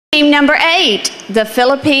Team number 8, the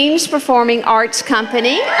Philippines Performing Arts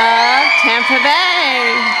Company of Tampa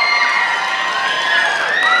Bay.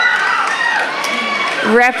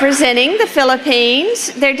 Representing the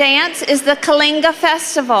Philippines, their dance is the Falinga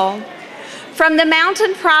Festival. From the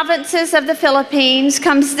mountain provinces of the Philippines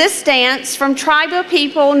comes this dance from tribal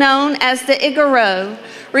people known as the Igorot,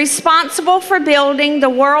 responsible for building the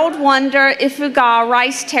world wonder Ifugao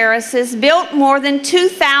rice terraces built more than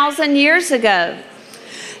 2,000 years ago.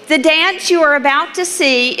 The dance you are about to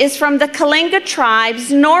see is from the Falinga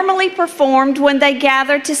tribes, normally performed when they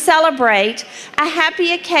gather to celebrate a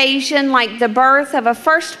happy occasion like the birth of a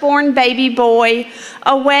firstborn baby boy,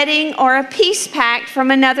 a wedding, or a peace pact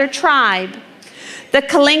from another tribe. The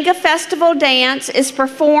Falinga Festival dance is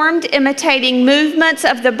performed imitating movements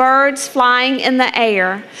of the birds flying in the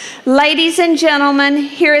air. Ladies and gentlemen,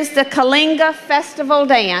 here is the Falinga Festival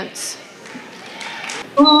dance.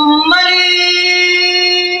 Mali!